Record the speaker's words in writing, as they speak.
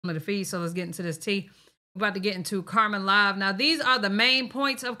of the feed, so let's get into this tea. We're about to get into Carmen live. Now, these are the main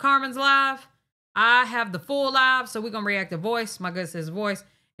points of Carmen's live. I have the full live, so we're going to react to voice. My good says voice.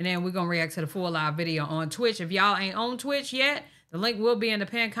 And then we're going to react to the full live video on Twitch. If y'all ain't on Twitch yet, the link will be in the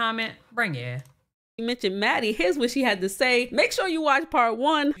pinned comment. Bring it. You mentioned Maddie. Here's what she had to say. Make sure you watch part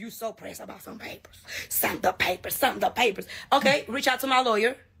 1. You so pressed about some papers. Some the papers. Okay, reach out to my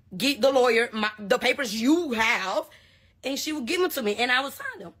lawyer. Get the lawyer the papers you have. And she will give them to me. And I will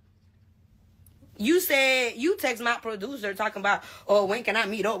sign them. You said, you text my producer talking about, oh, when can I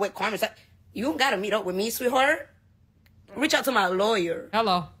meet up with Carmen? You don't got to meet up with me, sweetheart. Reach out to my lawyer.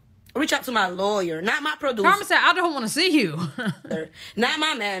 Hello. Reach out to my lawyer, not my producer. Carmen said, I don't want to see you. Not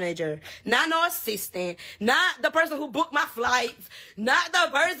my manager. Not no assistant. Not the person who booked my flights. Not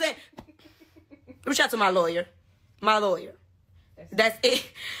the person. Reach out to my lawyer. My lawyer. That's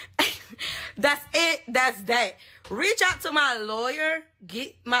it. That's it. That's that. Reach out to my lawyer.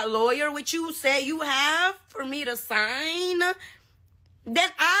 Get my lawyer, which you say you have for me to sign. Then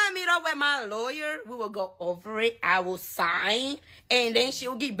I meet up with my lawyer. We will go over it. I will sign. And then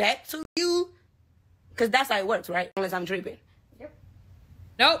she'll get back to you. Because that's how it works, right? Unless I'm tripping. Yep.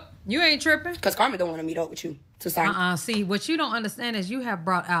 Nope. You ain't tripping. Because Carmen don't want to meet up with you to sign. See, what you don't understand is you have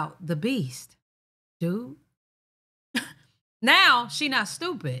brought out the beast, dude. Now, she not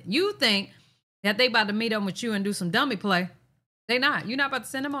stupid. You think that they about to meet up with you and do some dummy play. They not. You not about to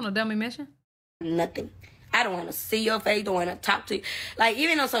send them on a dummy mission? Nothing. I don't want to see your face. Don't want to talk to you. Like,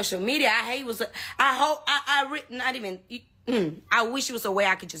 even on social media, I wish it was a way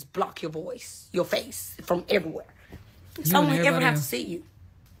I could just block your voice, your face from everywhere. Someone ever have to see you.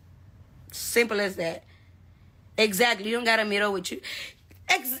 Simple as that. Exactly. You don't got to meet up with you.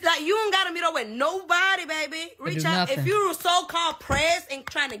 Like, you don't got to meet up with nobody, baby. Reach out. If you're so-called pressed and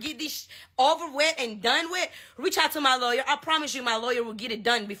trying to get this over with and done with, reach out to my lawyer. I promise you my lawyer will get it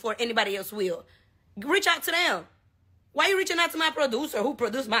done before anybody else will. Reach out to them. Why are you reaching out to my producer who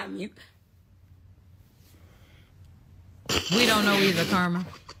produced my mute? We don't know either, Carmen.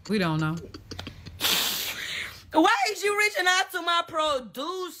 We don't know. Why is you reaching out to my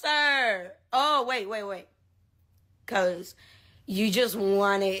producer? Oh, wait. Because you just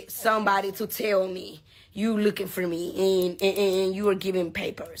wanted somebody to tell me you looking for me and you were giving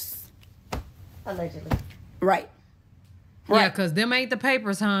papers. Allegedly. Right. Yeah, because them ain't the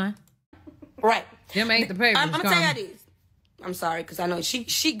papers, hon. Right. Them ain't the papers, I'm Carmen. telling you this. I'm sorry, because I know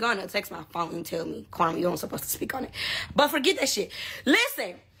she gonna text my phone and tell me, Carmen, you don't supposed to speak on it. But forget that shit.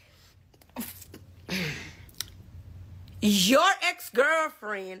 Listen. Your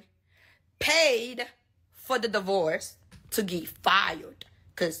ex-girlfriend paid for the divorce to get fired.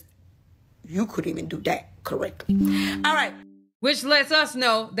 Because you couldn't even do that correctly. All right. Which lets us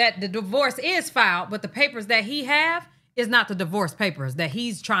know that the divorce is filed, but the papers that he have is not the divorce papers that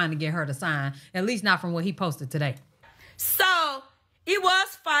he's trying to get her to sign. At least not from what he posted today. So, it was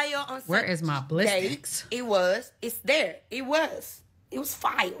filed on Where is my ballistics? It was. It's there. It was. It was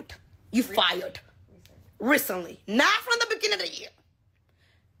filed. You fired. Recently. Not from the beginning of the year.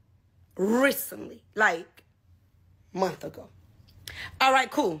 Recently. Like, a month ago. All right,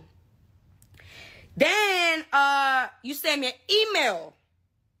 cool. Then, you sent me an email.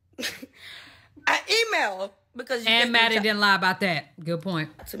 An email. Because and Maddie didn't lie about that. Good point.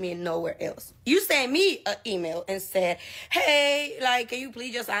 To me and nowhere else. You sent me an email and said, hey, like, can you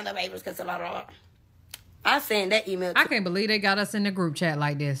please just sign the papers? Because blah, blah, blah. I sent that email to I can't believe they got us in the group chat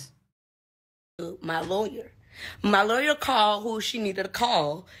like this. My lawyer. My lawyer called who she needed to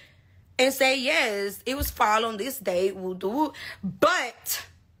call and say, yes, it was filed on this date. We'll do it. But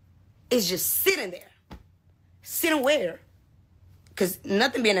it's just sitting there. Sitting where? Because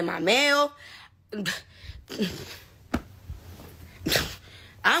nothing being in my mail.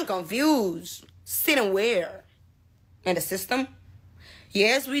 I'm confused. Sitting where? In the system?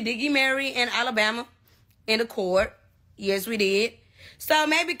 Yes, we did get married in Alabama. In the court. Yes, we did. So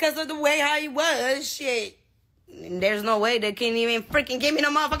maybe because of the way how he was, shit, there's no way they can even freaking give me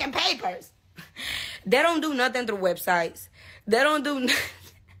no motherfucking papers. They don't do nothing through websites. They don't do nothing.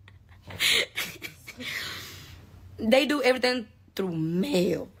 They do everything through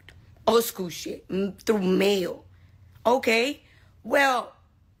mail. Old school shit. Through mail. Okay. Well.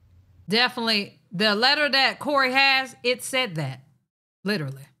 Definitely. The letter that Corey has, it said that.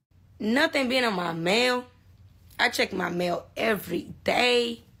 Literally. Nothing being in my mail. I check my mail every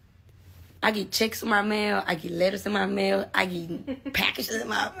day. I get checks in my mail. I get letters in my mail. I get packages in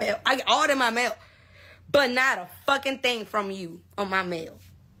my mail. I get all in my mail. But not a fucking thing from you on my mail.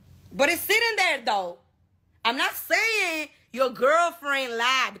 But it's sitting there, though. I'm not saying your girlfriend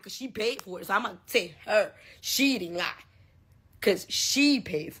lied because she paid for it. So I'm going to tell her she didn't lie. Because she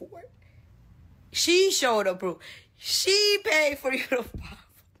paid for it. She showed up proof. She paid for you to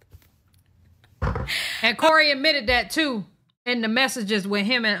file. And Corey admitted that too in the messages with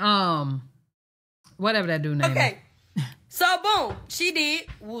him and whatever that dude name. Okay. So boom, she did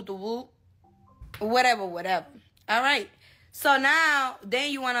woo the woo. Whatever. All right. So now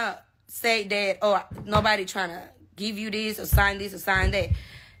then you wanna say that, oh, nobody trying to give you this or sign that.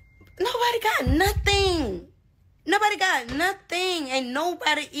 Nobody got nothing. Nobody got nothing. Ain't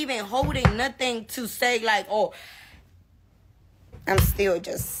nobody even holding nothing to say like, oh, I'm still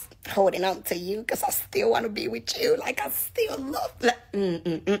just holding on to you because I still want to be with you. Like, I still love...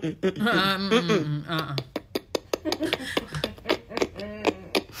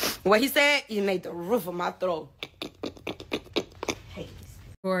 What he said, you made the roof of my throat.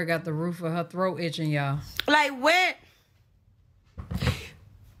 Corey got the roof of her throat itching, y'all. Like, where...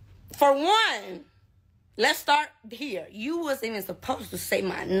 For one, let's start here. You wasn't even supposed to say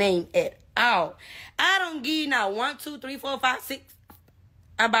my name at all. I don't give you now 1, 2, 3, 4, 5, 6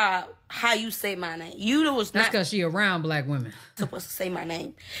 about how you say my name. You was That's not because she around black women. supposed to say my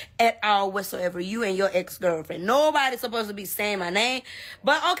name at all whatsoever. You and your ex-girlfriend. Nobody's supposed to be saying my name.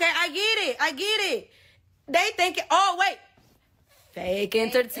 But okay, I get it. They thinking, oh wait, fake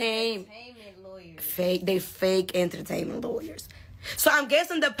entertainment lawyers. Fake entertainment lawyers. So I'm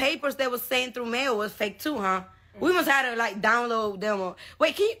guessing the papers that was sent through mail was fake too, huh? We must have to like download them. Or,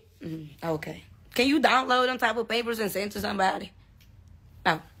 wait, can you? Okay. Can you download them type of papers and send to somebody?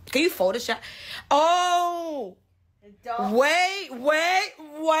 No. Can you Photoshop? Oh. Wait.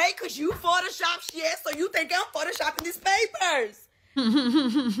 Cause you Photoshop shit, so you think I'm Photoshopping these papers?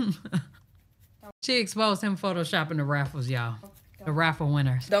 She exposed him photoshopping the raffles, y'all. The raffle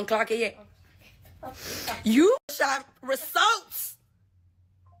winners. Don't clock it yet. You shop results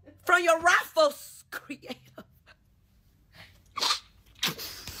from your raffles creator.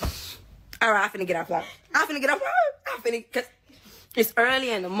 All right, I'm finna get off. Cause it's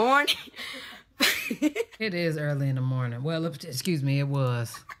early in the morning. It is early in the morning. Well, excuse me, it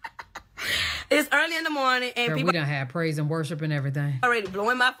was. It's early in the morning, and Girl, people we done had praise and worship and everything. already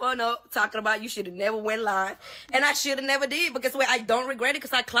blowing my phone up, talking about you should have never went live, and I should have never did because wait, I don't regret it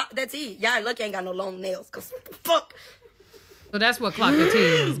because I clocked that T. Y'all lucky I ain't got no long nails. Cause what the fuck? So that's what clock the T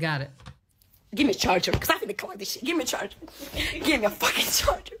is. Got it. Give me a charger because I finna clock this shit. Give me a charger. Give me a fucking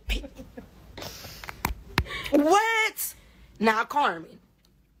charger. What? Now Carmen.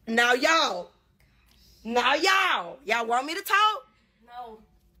 Now y'all. Y'all want me to talk? No.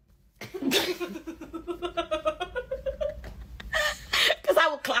 Cause I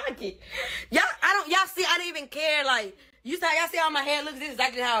will clock it. Y'all see I didn't even care. Like y'all see how my hair looks. This is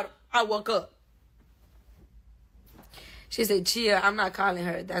exactly how I woke up. She said, Chia, I'm not calling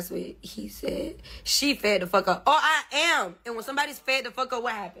her. That's what he said. She fed the fuck up. Oh, I am. And when somebody's fed the fuck up,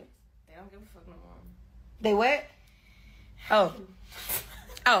 what happens? They don't give a fuck no more. They what? Oh.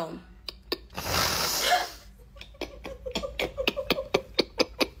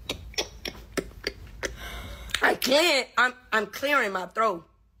 I'm clearing my throat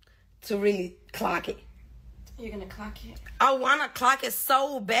to really clock it. You're gonna clock it? I wanna clock it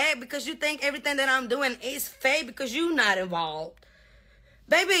so bad because you think everything that I'm doing is fake because you not involved.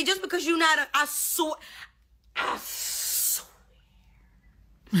 Baby, just because you not, I swear.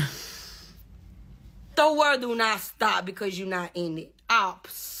 The world do not stop because you're not in it. I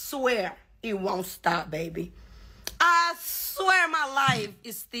swear it won't stop, baby. I swear my life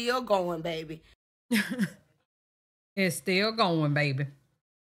is still going, baby. It's still going, baby.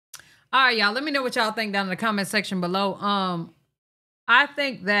 All right, y'all. Let me know what y'all think down in the comment section below. I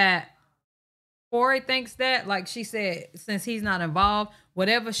think that Corey thinks that, like she said, since he's not involved,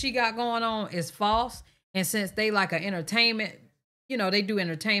 whatever she got going on is false. And since they like an entertainment, you know, they do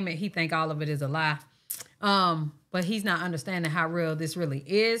entertainment, he think all of it is a lie. But he's not understanding how real this really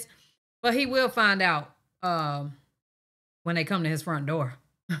is. But he will find out when they come to his front door.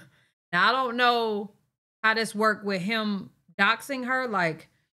 Now, I don't know how this worked with him doxing her. Like,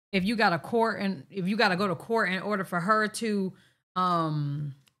 if you got to go to court in order for her to,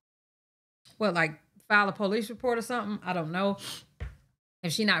 file a police report or something. I don't know.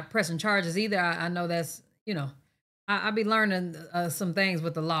 If she not pressing charges either, I know that's, you know, I'll be learning some things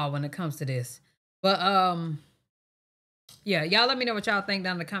with the law when it comes to this. But, yeah, y'all let me know what y'all think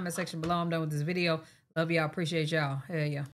down in the comment section below. I'm done with this video. Love y'all. Appreciate y'all. Hell yeah.